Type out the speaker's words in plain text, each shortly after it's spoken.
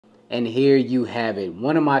And here you have it.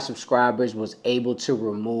 One of my subscribers was able to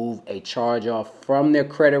remove a charge off from their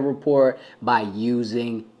credit report by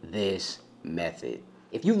using this method.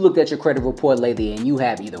 If you've looked at your credit report lately and you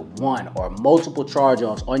have either one or multiple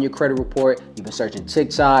charge-offs on your credit report, you've been searching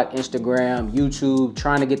TikTok, Instagram, YouTube,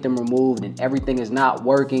 trying to get them removed and everything is not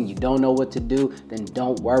working, you don't know what to do, then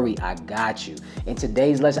don't worry, I got you. In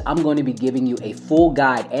today's lesson, I'm going to be giving you a full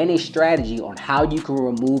guide and a strategy on how you can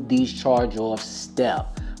remove these charge-offs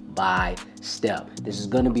step by step. This is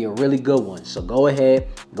going to be a really good one. So go ahead,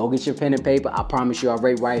 go get your pen and paper. I promise you I'll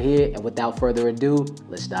rate right here. And without further ado,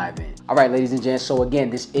 let's dive in. All right, ladies and gents. So again,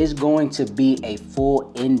 this is going to be a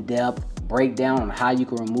full in-depth breakdown on how you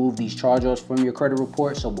can remove these charge-offs from your credit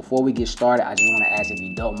report. So before we get started, I just want to ask if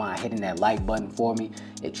you don't mind hitting that like button for me.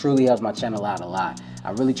 It truly helps my channel out a lot.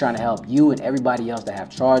 I'm really trying to help you and everybody else that have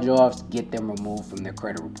charge-offs get them removed from their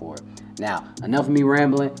credit report. Now, enough of me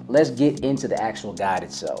rambling. Let's get into the actual guide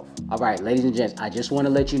itself. All right, ladies and gents, I just want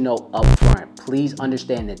to let you know up front, please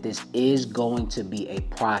understand that this is going to be a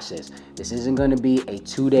process. This isn't going to be a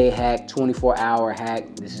 2-day hack, 24-hour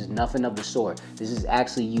hack. This is nothing of the sort. This is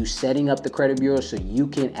actually you setting up the credit bureau so you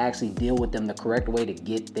can actually deal with them the correct way to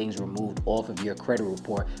get things removed off of your credit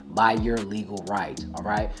report by your legal rights. All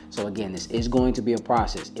right. So again, this is going to be a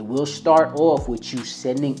process. It will start off with you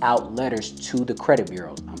sending out letters to the credit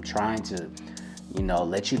bureaus. I'm trying to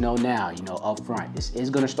let you know now, up front. This is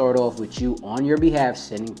going to start off with you on your behalf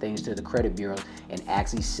sending things to the credit bureau and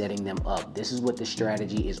actually setting them up. This is what the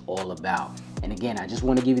strategy is all about. And again, I just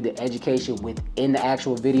want to give you the education within the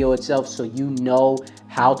actual video itself so you know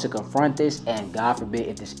how to confront this, and God forbid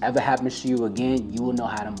if this ever happens to you again, you will know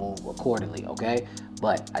how to move accordingly, okay?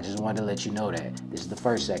 But I just wanted to let you know that this is the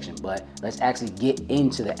first section, but let's actually get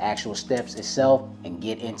into the actual steps itself and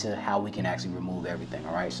get into how we can actually remove everything.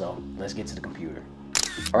 All right, so let's get to the computer.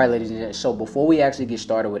 All right, ladies and gentlemen, so before we actually get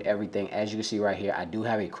started with everything, as you can see right here, I do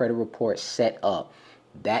have a credit report set up.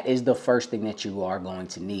 That is the first thing that you are going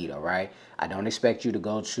to need, all right? I don't expect you to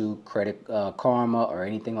go to Credit Karma or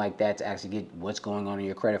anything like that to actually get what's going on in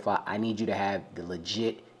your credit file. I need you to have the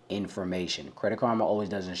legit information. Credit Karma always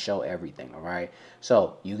doesn't show everything, all right?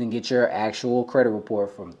 So you can get your actual credit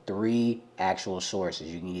report from 3 actual sources.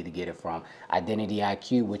 You can either get it from Identity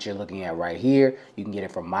IQ, which you're looking at right here. You can get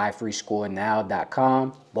it from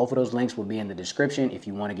myfreescorenow.com. Both of those links will be in the description if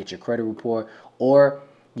you want to get your credit report, or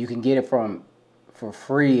you can get it for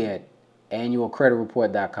free at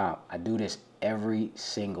annualcreditreport.com. I do this every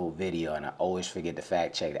single video and I always forget to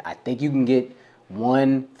fact check it. I think you can get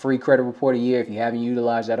 1 free credit report a year. If you haven't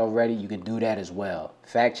utilized that already, you can do that as well.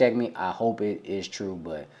 Fact check me. I hope it is true,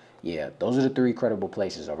 but yeah, those are the 3 credible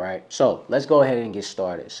places, all right? So let's go ahead and get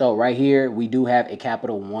started. So right here, we do have a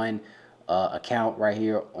Capital One account right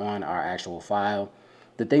here on our actual file.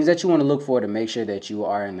 The things that you want to look for to make sure that you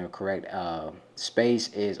are in the correct space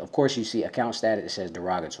is, of course, you see account status, it says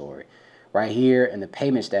derogatory. Right here in the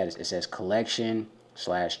payment status, it says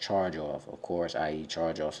collection/charge-off, of course, i.e.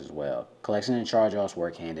 charge-offs as well. Collection and charge-offs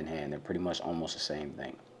work hand in hand. They're pretty much almost the same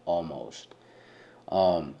thing, almost.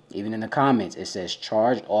 Even in the comments, it says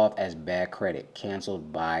charged off as bad credit,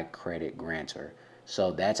 canceled by credit grantor.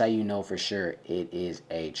 So that's how you know for sure it is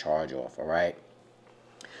a charge-off, all right?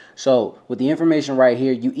 So with the information right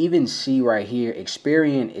here, you even see right here,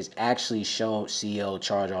 Experian is actually showing CO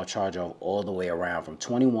charge-off all the way around from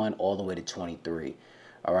 21 all the way to 23.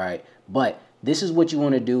 All right. But this is what you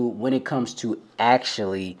want to do when it comes to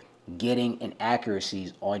actually getting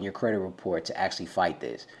inaccuracies on your credit report to actually fight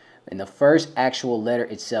this. In the first actual letter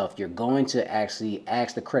itself, you're going to actually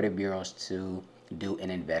ask the credit bureaus to do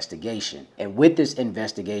an investigation. And with this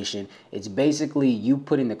investigation, it's basically you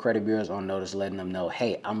putting the credit bureaus on notice, letting them know,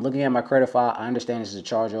 hey, I'm looking at my credit file. I understand this is a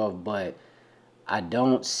charge-off, but I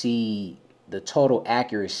don't see the total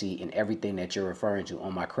accuracy in everything that you're referring to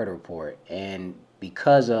on my credit report. And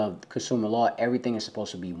because of consumer law, everything is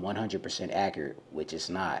supposed to be 100% accurate, which it's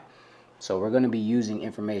not. So we're going to be using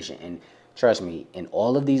information, and trust me, in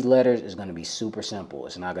all of these letters, it's going to be super simple.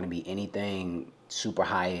 It's not going to be anything super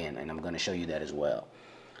high end, and I'm going to show you that as well.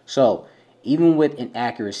 So even with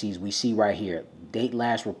inaccuracies, we see right here, date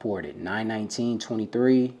last reported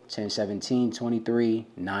 9/19/23, 10/17/23,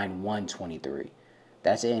 9/1/23.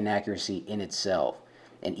 That's an inaccuracy in itself.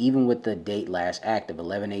 And even with the date last active,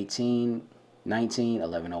 11/18/19,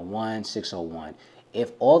 11/01, 6/01.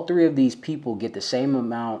 If all 3 of these people get the same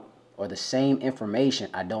amount or the same information,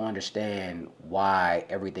 I don't understand why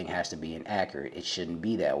everything has to be inaccurate. It shouldn't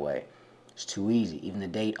be that way. It's too easy. Even the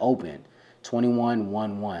date open,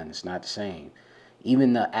 21/1/1, it's not the same.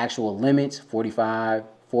 Even the actual limits, 45,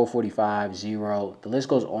 445, 0. The list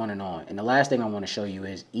goes on and on. And the last thing I want to show you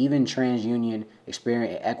is even TransUnion,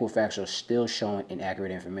 Experian, and Equifax are still showing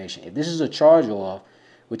inaccurate information. If this is a charge-off,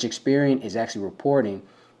 which Experian is actually reporting,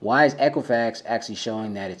 why is Equifax actually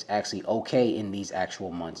showing that it's actually okay in these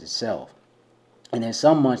actual months itself? And then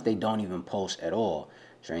some months they don't even post at all.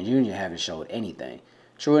 TransUnion haven't showed anything.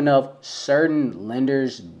 True enough, certain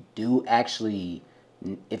lenders do actually,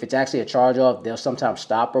 if it's actually a charge-off, they'll sometimes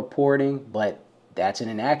stop reporting, but that's an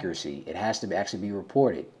inaccuracy. It has to actually be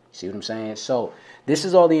reported. See what I'm saying? So this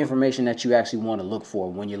is all the information that you actually want to look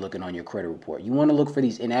for when you're looking on your credit report. You want to look for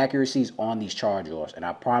these inaccuracies on these charge-offs, and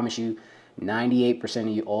I promise you, 98% of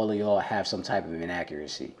you, all of y'all have some type of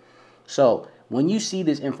inaccuracy. So when you see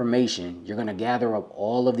this information, you're going to gather up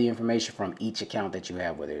all of the information from each account that you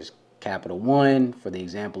have, whether it's Capital One, for the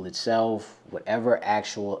example itself, whatever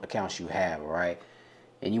actual accounts you have, all right?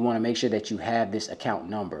 And you want to make sure that you have this account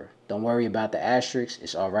number. Don't worry about the asterisk.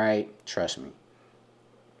 It's all right. Trust me.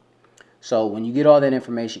 So when you get all that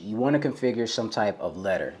information, you want to configure some type of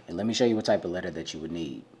letter. And let me show you what type of letter that you would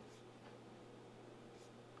need.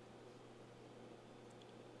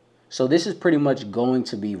 So this is pretty much going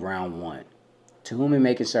to be round 1. To whom it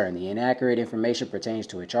may concern, the inaccurate information pertains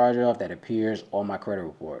to a charge-off that appears on my credit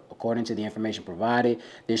report. According to the information provided,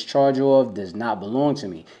 this charge-off does not belong to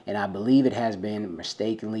me, and I believe it has been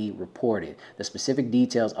mistakenly reported. The specific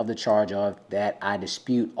details of the charge-off that I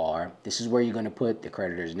dispute are, this is where you're going to put the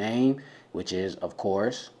creditor's name, which is, of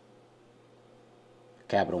course,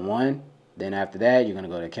 Capital One. Then after that, you're going to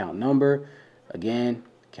go to account number. Again,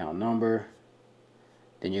 account number.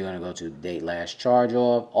 Then you're going to go to date last charge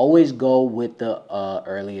off. Always go with the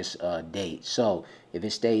earliest date. So if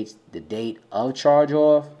it states the date of charge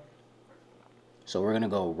off, so we're going to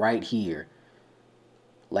go right here.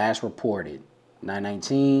 Last reported,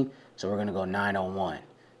 9/19. So we're going to go 9/01.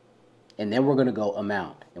 And then we're going to go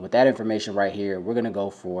amount. And with that information right here, we're going to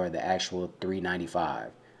go for the actual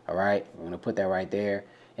 $395. All right. We're going to put that right there.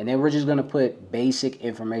 And then we're just going to put basic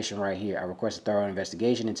information right here. I request a thorough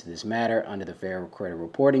investigation into this matter under the Fair Credit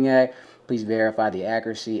Reporting Act. Please verify the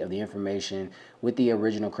accuracy of the information with the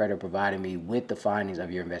original creditor provided me with the findings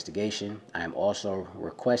of your investigation. I am also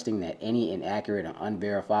requesting that any inaccurate or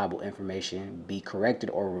unverifiable information be corrected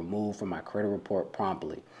or removed from my credit report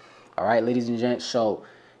promptly. All right, ladies and gents. So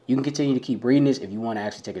you can continue to keep reading this. If you want to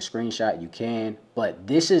actually take a screenshot, you can. But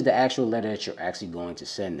this is the actual letter that you're actually going to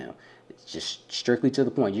send them. It's just strictly to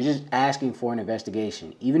the point. You're just asking for an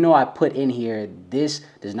investigation. Even though I put in here, this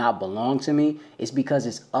does not belong to me, it's because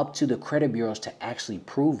it's up to the credit bureaus to actually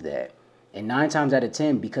prove that. And 9 times out of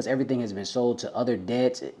 10, because everything has been sold to other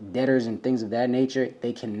debtors and things of that nature,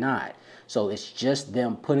 they cannot. So it's just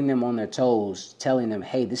them putting them on their toes, telling them,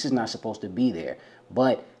 hey, this is not supposed to be there.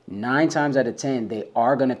 But 9 times out of 10, they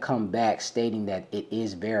are going to come back stating that it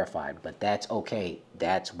is verified. But that's okay.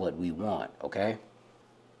 That's what we want, okay?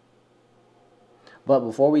 But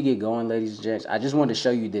before we get going, ladies and gents, I just wanted to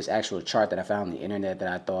show you this actual chart that I found on the internet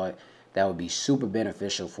that I thought that would be super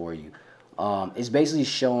beneficial for you. It's basically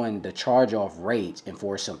showing the charge-off rates in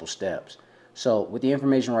 4 simple steps. So with the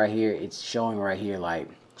information right here, it's showing right here like,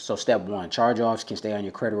 so step 1, charge-offs can stay on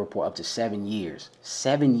your credit report up to 7 years.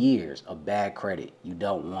 7 years of bad credit. You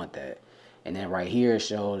don't want that. And then right here it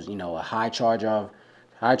shows, you know, a high charge-off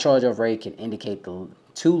rate can indicate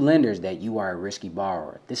to lenders that you are a risky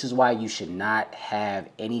borrower. This is why you should not have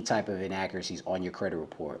any type of inaccuracies on your credit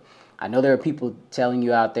report. I know there are people telling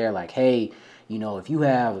you out there like, hey, you know, if you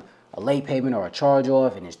have a late payment or a charge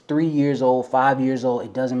off and it's 3 years old, 5 years old,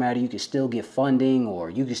 it doesn't matter. You can still get funding or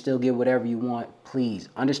you can still get whatever you want. Please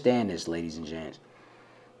understand this, ladies and gents.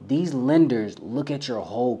 These lenders look at your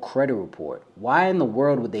whole credit report. Why in the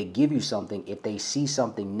world would they give you something if they see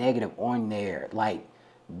something negative on there? Like,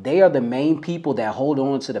 they are the main people that hold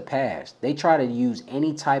on to the past. They try to use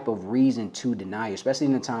any type of reason to deny you, especially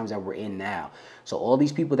in the times that we're in now. So all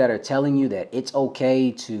these people that are telling you that it's okay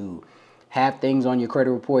to have things on your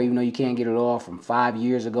credit report, even though you can't get it off from 5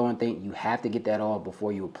 years ago and think you have to get that off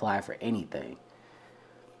before you apply for anything.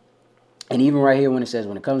 And even right here when it says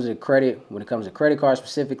when it comes to credit card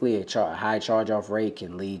specifically, a high charge-off rate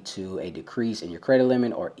can lead to a decrease in your credit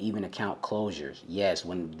limit or even account closures. Yes,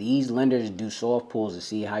 when these lenders do soft pulls to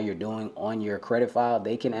see how you're doing on your credit file,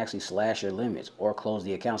 they can actually slash your limits or close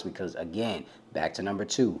the accounts because, again, back to number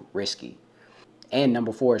 2, risky. And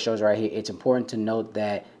number 4, it shows right here, it's important to note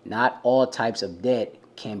that not all types of debt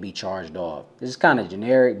can be charged off. This is kind of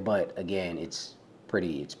generic, but again, it's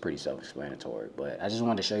pretty self-explanatory. But I just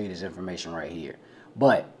wanted to show you this information right here.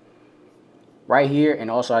 But right here, and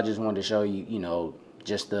also I just wanted to show you, you know,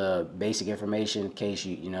 just the basic information in case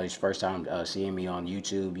you know it's your first time seeing me on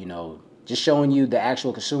YouTube. You know, Just showing you the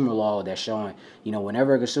actual consumer law that's showing,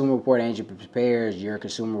 whenever a consumer report agent prepares your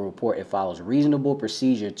consumer report, it follows reasonable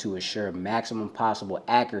procedure to assure maximum possible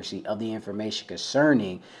accuracy of the information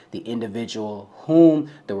concerning the individual whom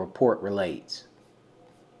the report relates.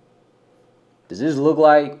 Does this look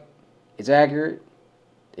like it's accurate?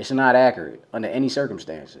 It's not accurate under any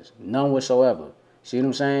circumstances, none whatsoever. See what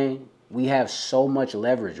I'm saying? We have so much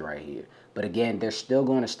leverage right here. But again, they're still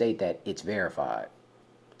going to state that it's verified.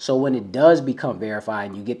 So when it does become verified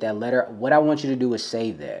and you get that letter, what I want you to do is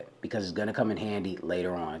save that, because it's going to come in handy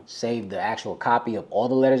later on. Save the actual copy of all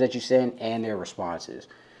the letters that you send and their responses.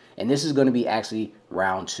 And this is going to be actually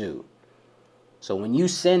round 2. So when you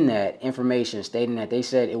send that information stating that they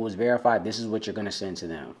said it was verified, this is what you're going to send to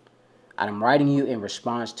them. I'm writing you in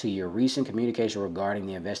response to your recent communication regarding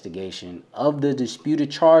the investigation of the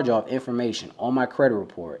disputed charge-off information on my credit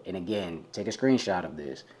report. And again, take a screenshot of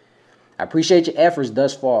this. I appreciate your efforts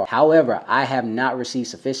thus far. However, I have not received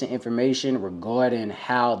sufficient information regarding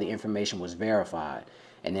how the information was verified.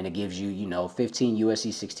 And then it gives you, 15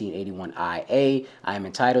 USC 1681 IA. I am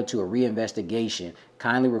entitled to a reinvestigation.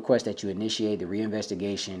 Kindly request that you initiate the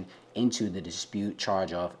reinvestigation into the dispute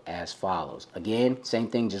charge-off as follows. Again, same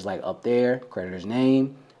thing, just like up there, creditor's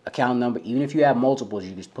name, account number. Even if you have multiples,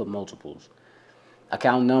 you just put multiples.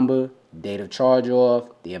 Account number, date of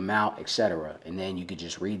charge-off, the amount, etc. And then you could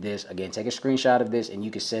just read this. Again, take a screenshot of this and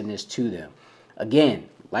you can send this to them. Again,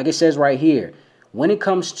 like it says right here, when it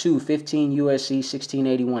comes to 15 USC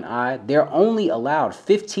 1681I, they're only allowed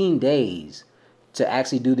 15 days to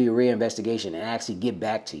actually do the reinvestigation and actually get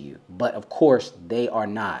back to you. But of course, they are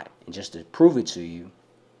not. And just to prove it to you,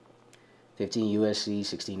 15 USC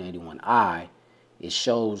 1681I, it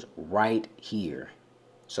shows right here.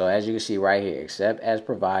 So as you can see right here, except as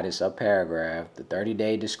provided, subparagraph, the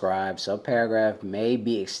 30-day described subparagraph may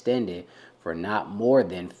be extended for not more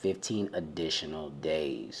than 15 additional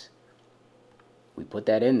days. We put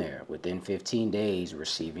that in there, within 15 days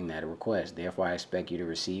receiving that request. Therefore, I expect you to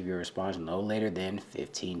receive your response no later than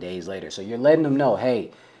 15 days later. So you're letting them know,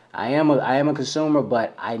 hey, I am a consumer,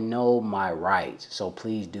 but I know my rights. So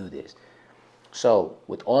please do this. So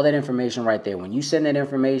with all that information right there, when you send that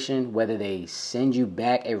information, whether they send you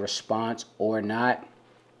back a response or not,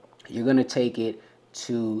 you're going to take it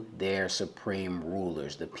to their supreme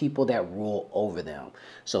rulers, the people that rule over them.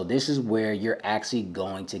 So this is where you're actually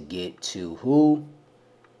going to get to who?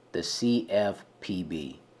 The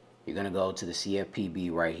CFPB. You're going to go to the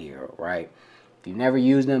CFPB right here, right? If you've never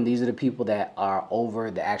used them, these are the people that are over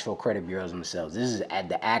the actual credit bureaus themselves. This is at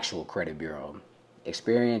the actual credit bureau.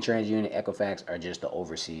 Experian, TransUnion, Equifax are just the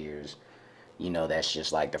overseers. That's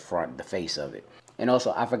just like the face of it. And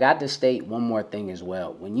also, I forgot to state one more thing as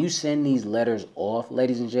well. When you send these letters off,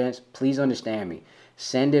 ladies and gents, please understand me.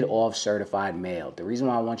 Send it off certified mail. The reason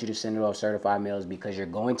why I want you to send it off certified mail is because you're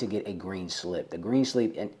going to get a green slip. The green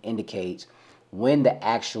slip indicates when the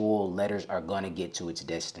actual letters are going to get to its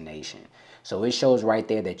destination. So it shows right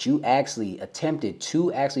there that you actually attempted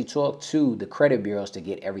to actually talk to the credit bureaus to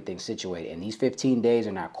get everything situated. And these 15 days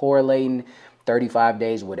are not correlating, 35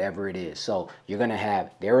 days, whatever it is. So you're going to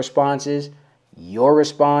have their responses, your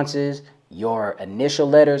initial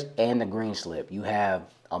letters, and the green slip. You have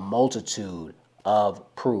a multitude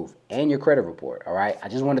of proof and your credit report. All right. I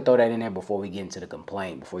just want to throw that in there before we get into the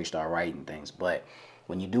complaint, before you start writing things. But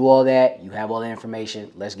when you do all that, you have all the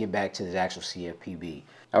information. Let's get back to the actual CFPB.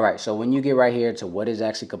 All right, so when you get right here to what is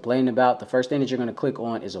actually complaining about, the first thing that you're going to click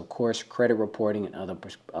on is, of course, credit reporting and other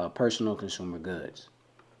personal consumer goods.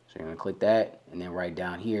 So you're going to click that, and then right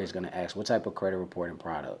down here is going to ask what type of credit reporting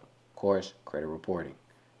product. Of course, credit reporting.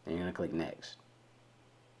 Then you're going to click next.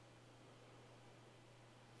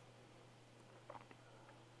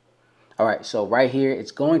 All right, so right here,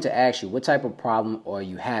 it's going to ask you what type of problem are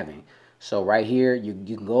you having. So right here, you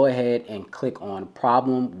can go ahead and click on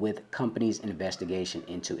problem with company's investigation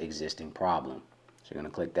into existing problem. So you're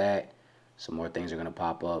going to click that. Some more things are going to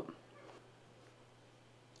pop up.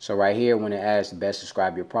 So right here, when it asks best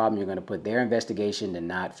describe your problem, you're going to put their investigation did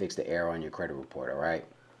not fix the error on your credit report, all right?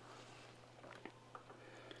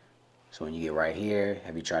 So when you get right here,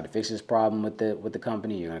 have you tried to fix this problem with the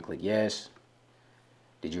company? You're going to click yes.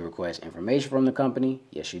 Did you request information from the company?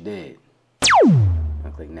 Yes, you did. I'm going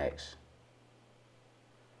to click next.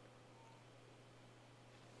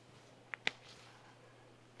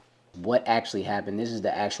 What actually happened? This is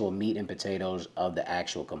the actual meat and potatoes of the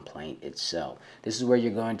actual complaint itself. This is where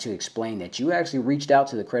you're going to explain that you actually reached out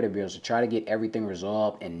to the credit bureaus to try to get everything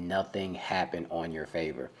resolved and nothing happened on your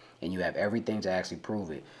favor. And you have everything to actually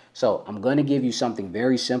prove it. So I'm going to give you something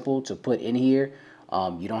very simple to put in here.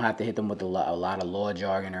 You don't have to hit them with a lot of law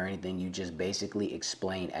jargon or anything. You just basically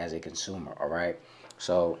explain as a consumer, all right?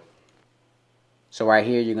 So right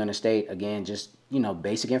here, you're going to state, again, just,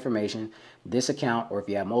 basic information. This account, or if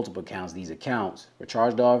you have multiple accounts, these accounts were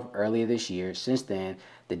charged off earlier this year. Since then,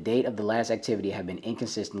 the date of the last activity have been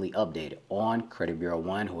inconsistently updated on Credit Bureau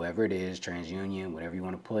 1, whoever it is, TransUnion, whatever you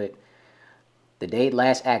want to put. The date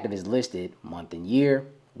last active is listed, month and year,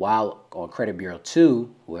 while on Credit Bureau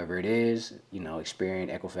 2, whoever it is,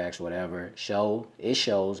 Experian, Equifax, whatever, it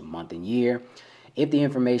shows month and year. If the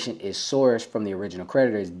information is sourced from the original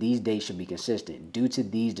creditors, these dates should be consistent. Due to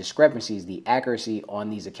these discrepancies, the accuracy on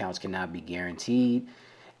these accounts cannot be guaranteed,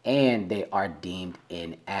 and they are deemed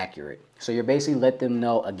inaccurate. So you're basically let them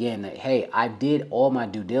know, again, that, hey, I did all my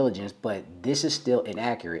due diligence, but this is still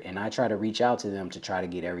inaccurate, and I try to reach out to them to try to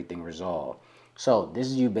get everything resolved. So this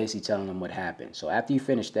is you basically telling them what happened. So after you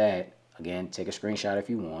finish that, again, take a screenshot if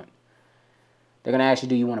you want. They're going to ask you,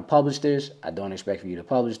 do you want to publish this? I don't expect for you to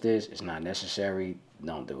publish this. It's not necessary.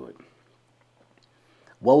 Don't do it.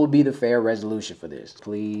 What would be the fair resolution for this?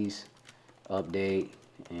 Please update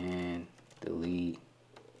and delete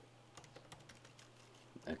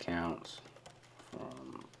accounts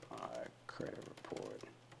from our credit report.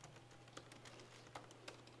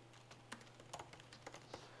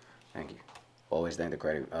 Thank you. Always thank the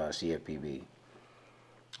credit CFPB.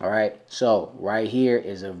 All right, so right here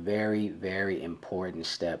is a very, very important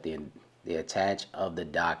step, the attach of the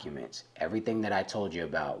documents. Everything that I told you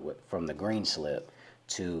about, from the green slip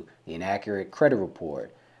to the inaccurate credit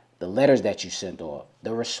report, the letters that you sent off,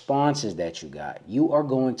 the responses that you got. You are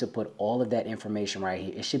going to put all of that information right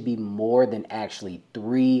here. It should be more than actually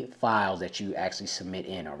 3 files that you actually submit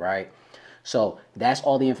in, all right? So that's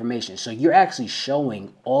all the information. So you're actually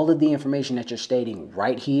showing all of the information that you're stating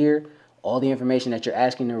right here. All the information that you're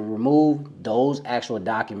asking to remove, those actual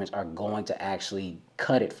documents are going to actually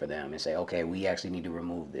cut it for them and say, okay, we actually need to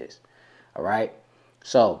remove this. All right.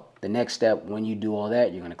 So the next step, when you do all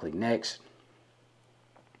that, you're going to click next.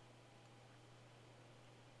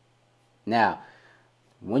 Now,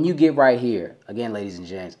 when you get right here, again, ladies and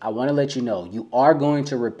gents, I want to let you know you are going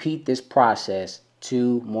to repeat this process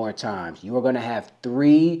 2 more times. You are going to have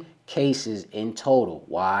 3 cases in total.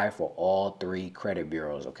 Why? For all 3 credit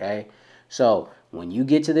bureaus. Okay. So when you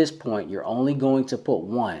get to this point, you're only going to put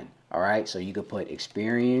 1, all right? So you could put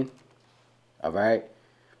Experian, all right?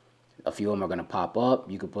 A few of them are going to pop up.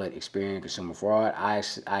 You could put Experian Consumer Fraud. I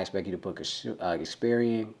expect you to put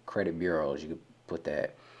Experian Credit Bureaus. You could put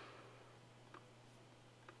that.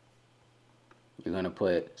 You're going to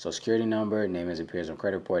put Social Security number, name as it appears on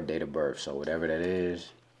credit report, date of birth. So whatever that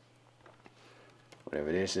is,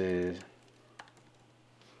 whatever this is,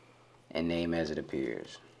 and name as it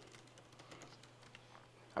appears.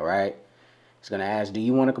 All right, it's going to ask, do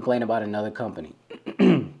you want to complain about another company?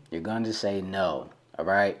 You're going to say no, all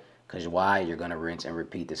right? Because why? You're going to rinse and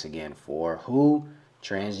repeat this again. For who?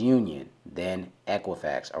 TransUnion, then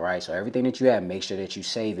Equifax, all right? So everything that you have, make sure that you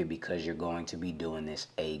save it because you're going to be doing this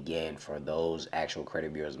again for those actual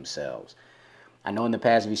credit bureaus themselves. I know in the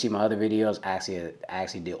past, if you see my other videos, I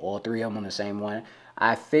actually did all 3 of them on the same one.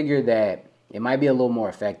 I figured that it might be a little more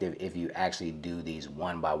effective if you actually do these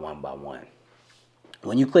one by one.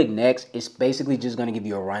 When you click next, it's basically just going to give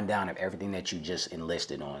you a rundown of everything that you just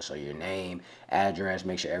enlisted on. So your name, address,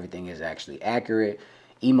 make sure everything is actually accurate.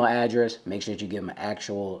 Email address, make sure that you give them an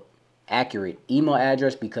actual accurate email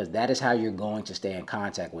address because that is how you're going to stay in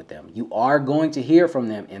contact with them. You are going to hear from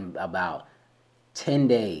them in about 10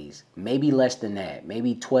 days, maybe less than that,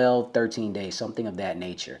 maybe 12, 13 days, something of that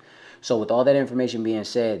nature. So with all that information being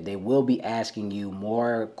said, they will be asking you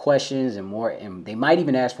more questions and they might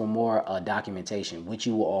even ask for more documentation, which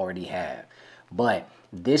you will already have. But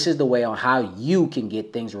this is the way on how you can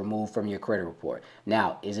get things removed from your credit report.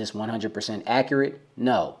 Now, is this 100% accurate?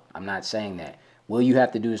 No, I'm not saying that. Will you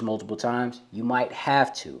have to do this multiple times? You might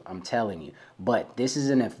have to, I'm telling you. But this is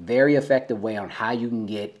a very effective way on how you can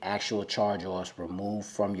get actual charge-offs removed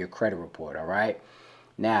from your credit report, all right?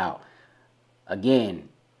 Now, again,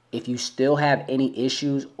 if you still have any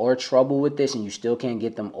issues or trouble with this and you still can't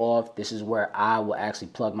get them off, this is where I will actually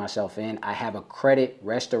plug myself in. I have a credit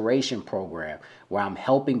restoration program where I'm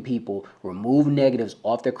helping people remove negatives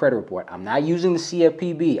off their credit report. I'm not using the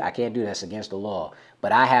CFPB. I can't do that. That's against the law.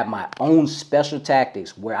 But I have my own special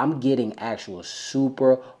tactics where I'm getting actual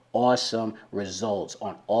super awesome results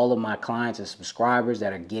on all of my clients and subscribers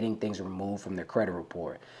that are getting things removed from their credit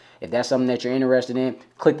report. If that's something that you're interested in,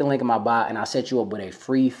 click the link in my bio and I'll set you up with a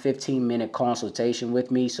free 15-minute consultation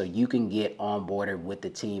with me so you can get onboarded with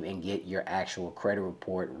the team and get your actual credit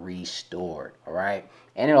report restored, all right?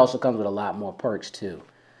 And it also comes with a lot more perks too.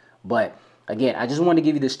 But Again, I just wanted to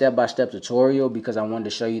give you the step-by-step tutorial because I wanted to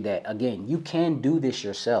show you that, again, you can do this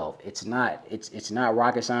yourself. It's not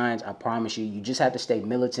rocket science. I promise you. You just have to stay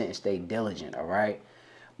militant and stay diligent, all right?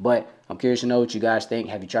 But I'm curious to know what you guys think.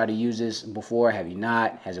 Have you tried to use this before? Have you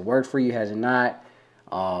not? Has it worked for you? Has it not?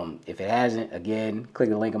 If it hasn't, again, click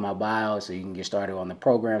the link in my bio so you can get started on the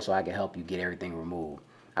program so I can help you get everything removed.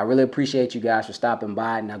 I really appreciate you guys for stopping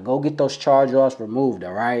by. Now go get those charge-offs removed,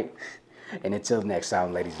 all right? And until next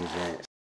time, ladies and gents.